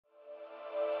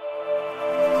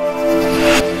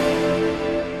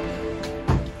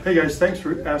Hey guys, thanks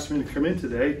for asking me to come in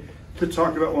today to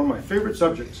talk about one of my favorite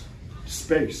subjects,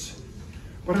 space.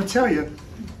 But I'll tell you,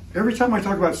 every time I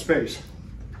talk about space,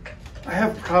 I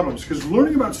have problems because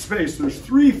learning about space, there's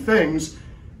three things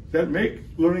that make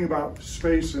learning about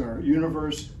space and our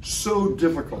universe so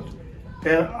difficult.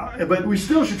 But we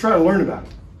still should try to learn about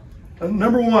it.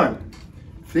 Number one,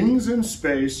 things in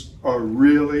space are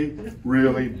really,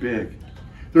 really big.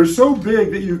 They're so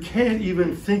big that you can't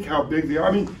even think how big they are.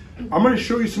 I mean, I'm going to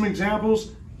show you some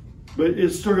examples, but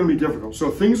it's still going to be difficult.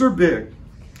 So things are big.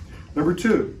 Number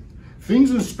two, things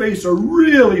in space are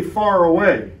really far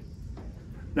away.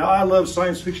 Now, I love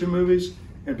science fiction movies,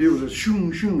 and people say,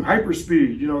 shoom, shoom,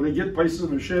 hyperspeed. You know, they get places in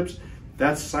their ships.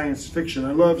 That's science fiction.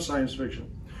 I love science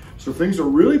fiction. So things are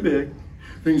really big,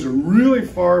 things are really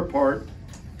far apart,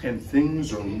 and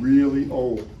things are really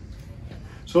old.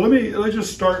 So let's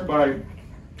just start by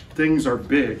things are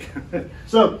big.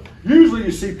 So usually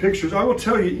you see pictures. I will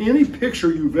tell you, any picture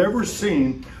you've ever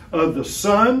seen of the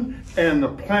sun and the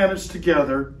planets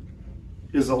together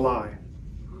is a lie.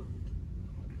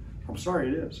 I'm sorry,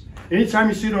 it is. Anytime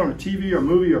you see it on a TV or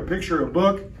movie or picture or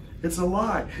book, it's a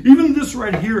lie. Even this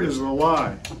right here is a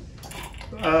lie.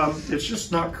 It's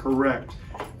just not correct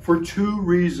for two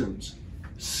reasons.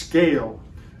 Scale.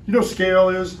 You know what scale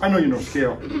is? I know you know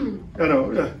scale. I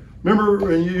know. Remember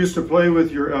when you used to play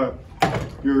with your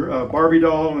Barbie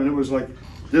doll and it was like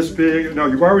this big? No,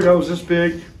 your Barbie doll was this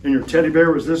big and your teddy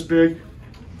bear was this big.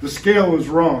 The scale was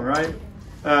wrong, right?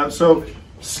 So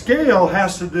scale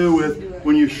has to do with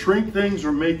when you shrink things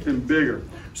or make them bigger.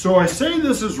 So I say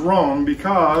this is wrong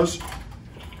because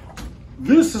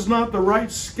this is not the right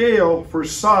scale for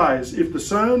size. If the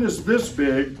sun is this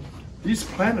big, these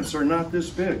planets are not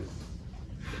this big.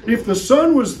 If the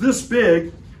sun was this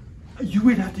big, you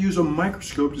would have to use a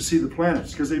microscope to see the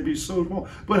planets because they'd be so small.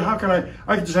 But how can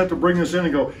I just have to bring this in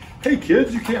and go, hey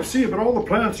kids, you can't see it, but all the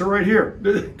planets are right here.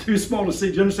 Too small to see.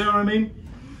 Do you understand what I mean?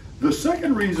 The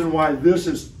second reason why this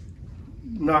is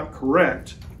not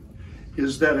correct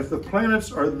is that if the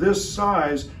planets are this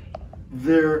size,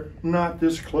 they're not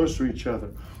this close to each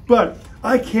other. But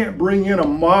I can't bring in a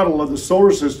model of the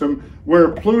solar system where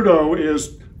Pluto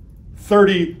is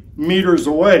 30 meters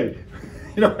away.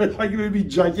 You know, like it would be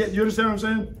gigantic. You understand what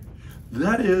I'm saying?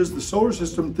 That is the solar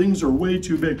system. Things are way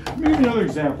too big. Let me give you another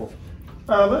example.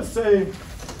 Let's say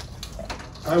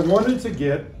I wanted to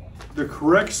get the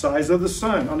correct size of the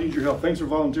sun. I'll need your help. Thanks for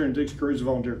volunteering. It takes courage to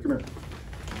volunteer. Come here.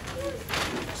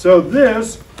 So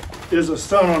this is a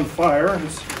sun on fire.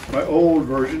 It's my old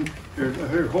version.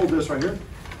 Here, hold this right here.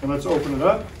 And let's open it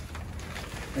up.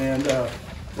 And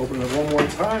open it one more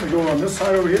time. And go on this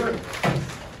side over here.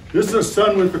 This is a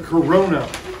sun with the corona.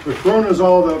 The corona is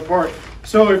all the part.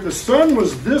 So if the sun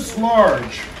was this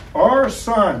large, our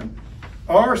sun,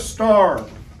 our star,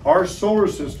 our solar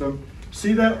system,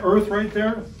 see that Earth right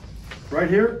there? Right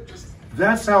here?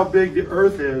 That's how big the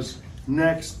Earth is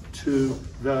next to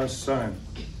the sun.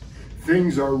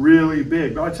 Things are really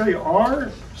big. But I tell you,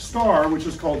 our star, which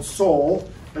is called Sol,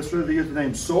 that's where they get the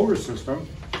name solar system,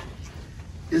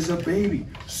 is a baby.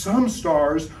 Some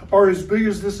stars are as big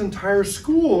as this entire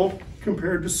school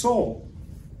compared to Sol.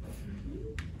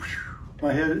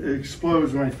 My head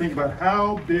explodes when I think about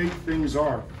how big things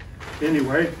are.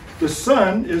 Anyway, the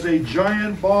sun is a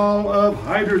giant ball of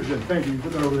hydrogen. Thank you,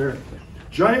 put that over there.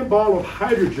 Giant ball of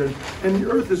hydrogen, and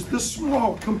the Earth is this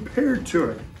small compared to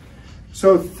it.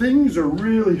 So things are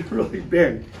really, really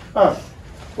big.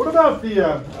 What about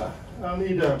the, I'll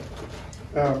need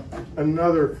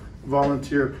another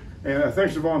volunteer. And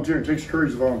thanks for volunteering. It takes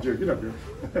courage to volunteer. Get up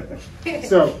here.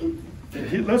 So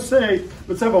let's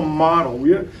have a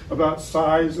model about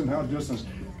size and how distance.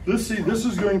 Let's see, this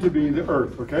is going to be the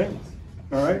Earth, okay?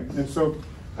 All right, and so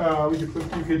you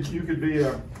could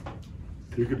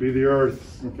be the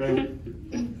Earth, okay?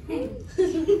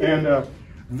 And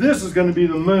this is going to be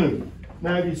the moon.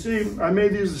 Now, if you see, I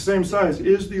made these the same size.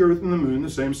 Is the Earth and the moon the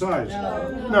same size?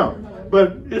 No,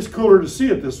 but it's cooler to see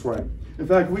it this way. In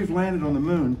fact, we've landed on the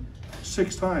moon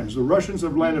 6 times. The Russians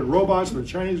have landed robots, the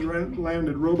Chinese have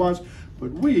landed robots, but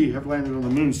we have landed on the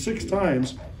moon 6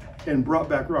 times and brought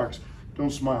back rocks. Don't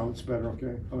smile, it's better,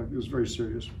 okay? It was very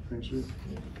serious.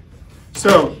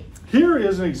 So here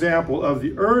is an example of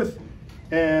the Earth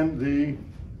and the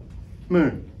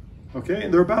moon, okay?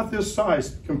 And they're about this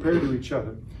size compared to each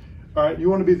other. All right, you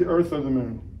want to be the Earth or the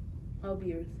moon? I'll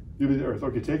be Earth. You'll be the Earth.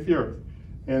 Okay, take the Earth.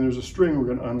 And there's a string we're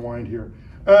going to unwind here.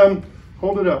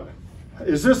 Hold it up.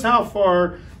 Is this how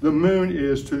far the moon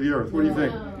is to the Earth? What do you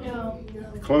think? No.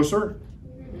 Closer?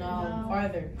 No.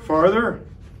 Farther. Farther?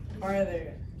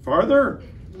 Farther. Farther?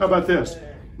 How about this?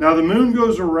 Now the moon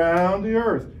goes around the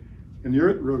Earth, and the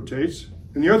Earth rotates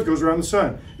And the Earth goes around the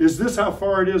sun. Is this how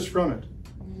far it is from it?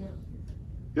 No.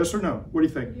 Yes or no? What do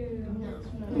you think? No.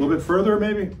 A little bit further,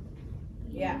 maybe?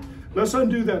 Yeah. Let's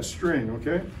undo that string,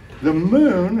 okay? The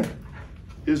moon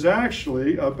is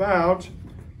actually about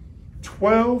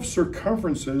 12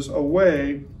 circumferences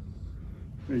away.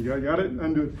 There you go, got it?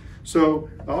 Undo it. So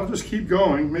I'll just keep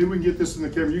going. Maybe we can get this in the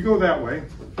camera. You go that way.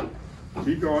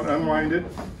 Keep going, unwind it.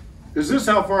 Is this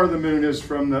how far the moon is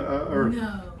from the Earth?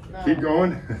 No. Keep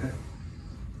going.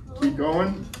 Keep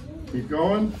going. Keep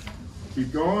going.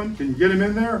 Keep going. Can you get him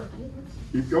in there?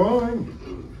 Keep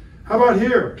going. How about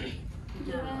here?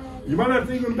 You might have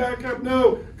to even back up.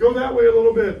 No, go that way a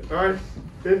little bit. All right.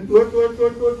 And look, look,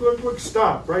 look, look, look, look.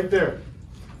 Stop right there.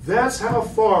 That's how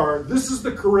far. This is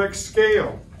the correct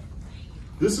scale.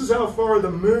 This is how far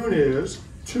the moon is.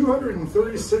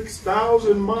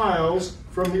 236,000 miles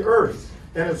from the Earth,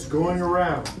 and it's going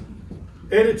around.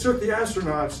 And it took the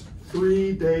astronauts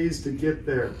 3 days to get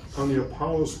there on the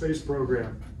Apollo space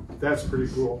program. That's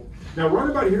pretty cool. Now, right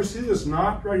about here, see this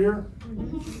knot right here?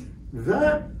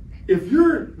 That, if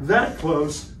you're that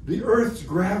close, the Earth's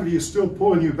gravity is still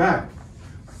pulling you back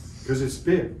because it's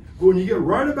big. But when you get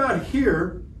right about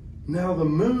here, now the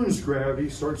moon's gravity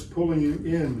starts pulling you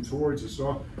in towards us.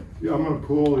 So I'm going to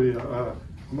pull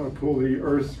the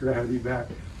Earth's gravity back.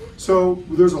 So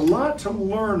there's a lot to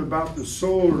learn about the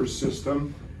solar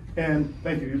system. And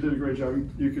thank you, you did a great job.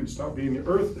 You can stop being the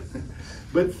Earth.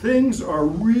 But things are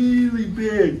really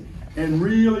big and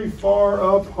really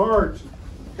far apart.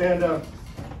 And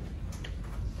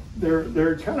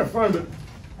they're kind of fun, but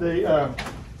they,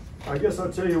 I guess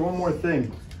I'll tell you one more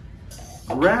thing.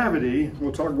 Gravity,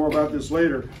 we'll talk more about this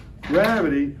later,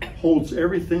 gravity holds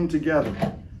everything together.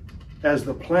 As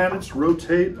the planets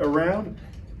rotate around,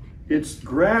 it's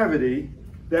gravity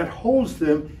that holds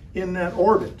them in that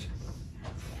orbit.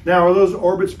 Now, are those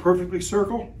orbits perfectly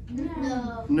circle?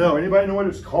 No. No. Anybody know what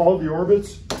it's called, the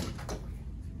orbits?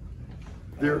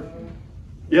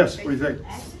 Yes, what do you think?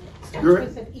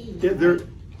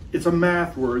 It's a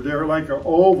math word. They're like an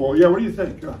oval. Yeah, what do you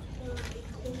think?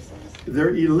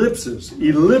 They're ellipses.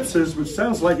 Ellipses, which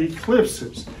sounds like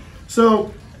eclipses.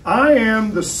 So I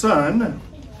am the sun,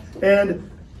 and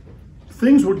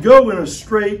things would go in a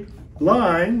straight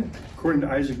line, according to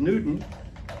Isaac Newton.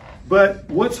 But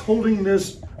what's holding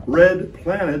this red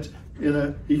planet in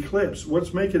an eclipse?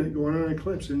 What's making it go in an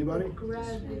eclipse? Anybody?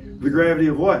 Gravity. The gravity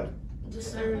of what? The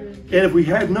sun. And if we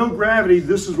had no gravity,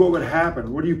 this is what would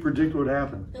happen. What do you predict would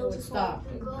happen? It would stop.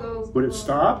 Would it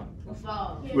stop?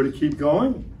 Fall. Would it keep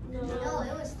going? No, it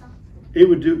was stop. It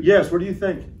would do, yes, what do you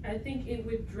think? I think it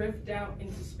would drift out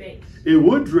into space. It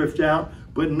would drift out,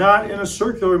 but not in a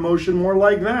circular motion, more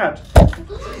like that.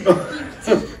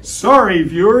 Sorry,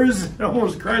 viewers, it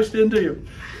almost crashed into you.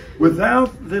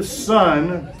 Without the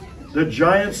sun, the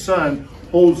giant sun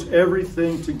holds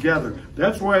everything together.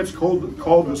 That's why it's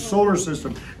called the solar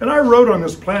system. And I wrote on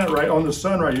this planet, right, on the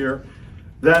sun right here,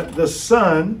 that the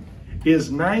sun is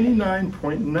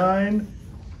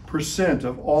 99.9%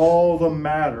 of all the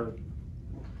matter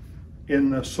in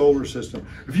the solar system.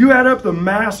 If you add up the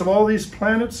mass of all these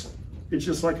planets, it's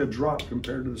just like a drop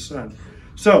compared to the sun.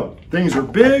 So things are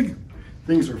big,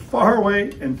 things are far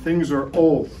away, and things are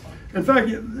old. In fact,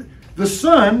 the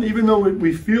sun, even though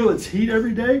we feel its heat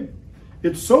every day,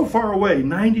 it's so far away,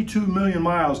 92 million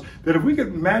miles, that if we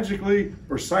could magically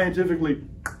or scientifically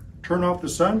turn off the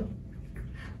sun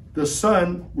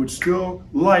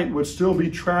light would still be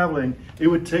traveling. It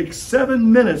would take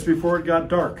 7 minutes before it got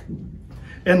dark.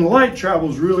 And light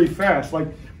travels really fast. Like,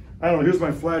 I don't know, here's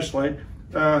my flashlight.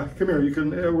 Come here,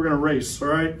 we're gonna race, all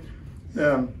right?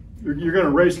 You're gonna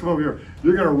race, come over here.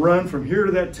 You're gonna run from here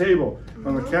to that table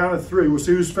on the count of 3. We'll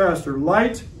see who's faster,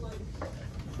 light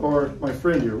or my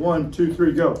friend here. 1, 2,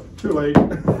 3, go. Too late.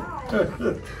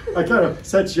 I kind of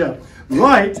set you up.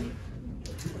 Light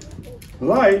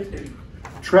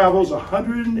travels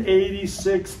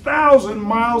 186,000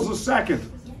 miles a second.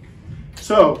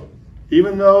 So,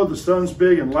 even though the sun's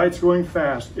big and light's going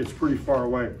fast, it's pretty far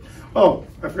away. Oh,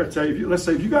 I forgot to tell you, let's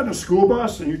say if you got in a school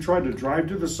bus and you tried to drive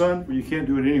to the sun, well, you can't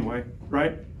do it anyway,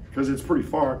 right? Because it's pretty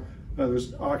far.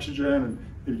 There's oxygen and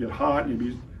you get hot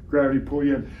and gravity pull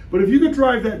you in. But if you could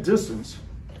drive that distance,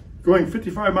 going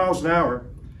 55 miles an hour,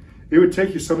 it would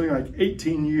take you something like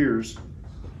 18 years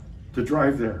to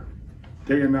drive there,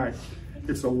 day and night.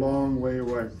 It's a long way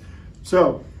away.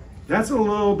 So that's a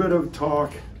little bit of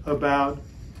talk about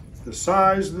the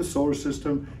size of the solar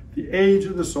system, the age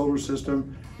of the solar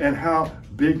system, and how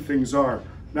big things are.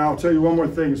 Now I'll tell you one more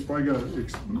thing, it's probably gonna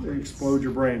explode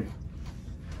your brain.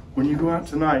 When you go out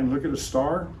tonight and look at a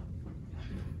star,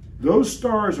 those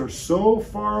stars are so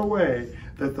far away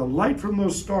that the light from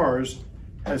those stars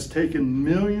has taken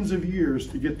millions of years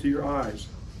to get to your eyes,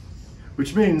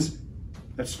 which means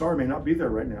that star may not be there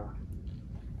right now.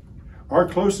 Our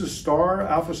closest star,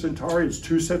 Alpha Centauri, it's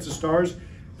 2 sets of stars.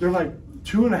 They're like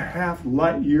 2.5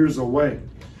 light years away.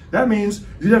 That means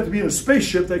you'd have to be in a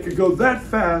spaceship that could go that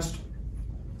fast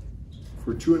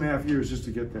for 2.5 years just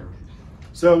to get there.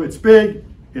 So it's big,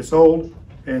 it's old,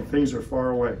 and things are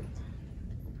far away.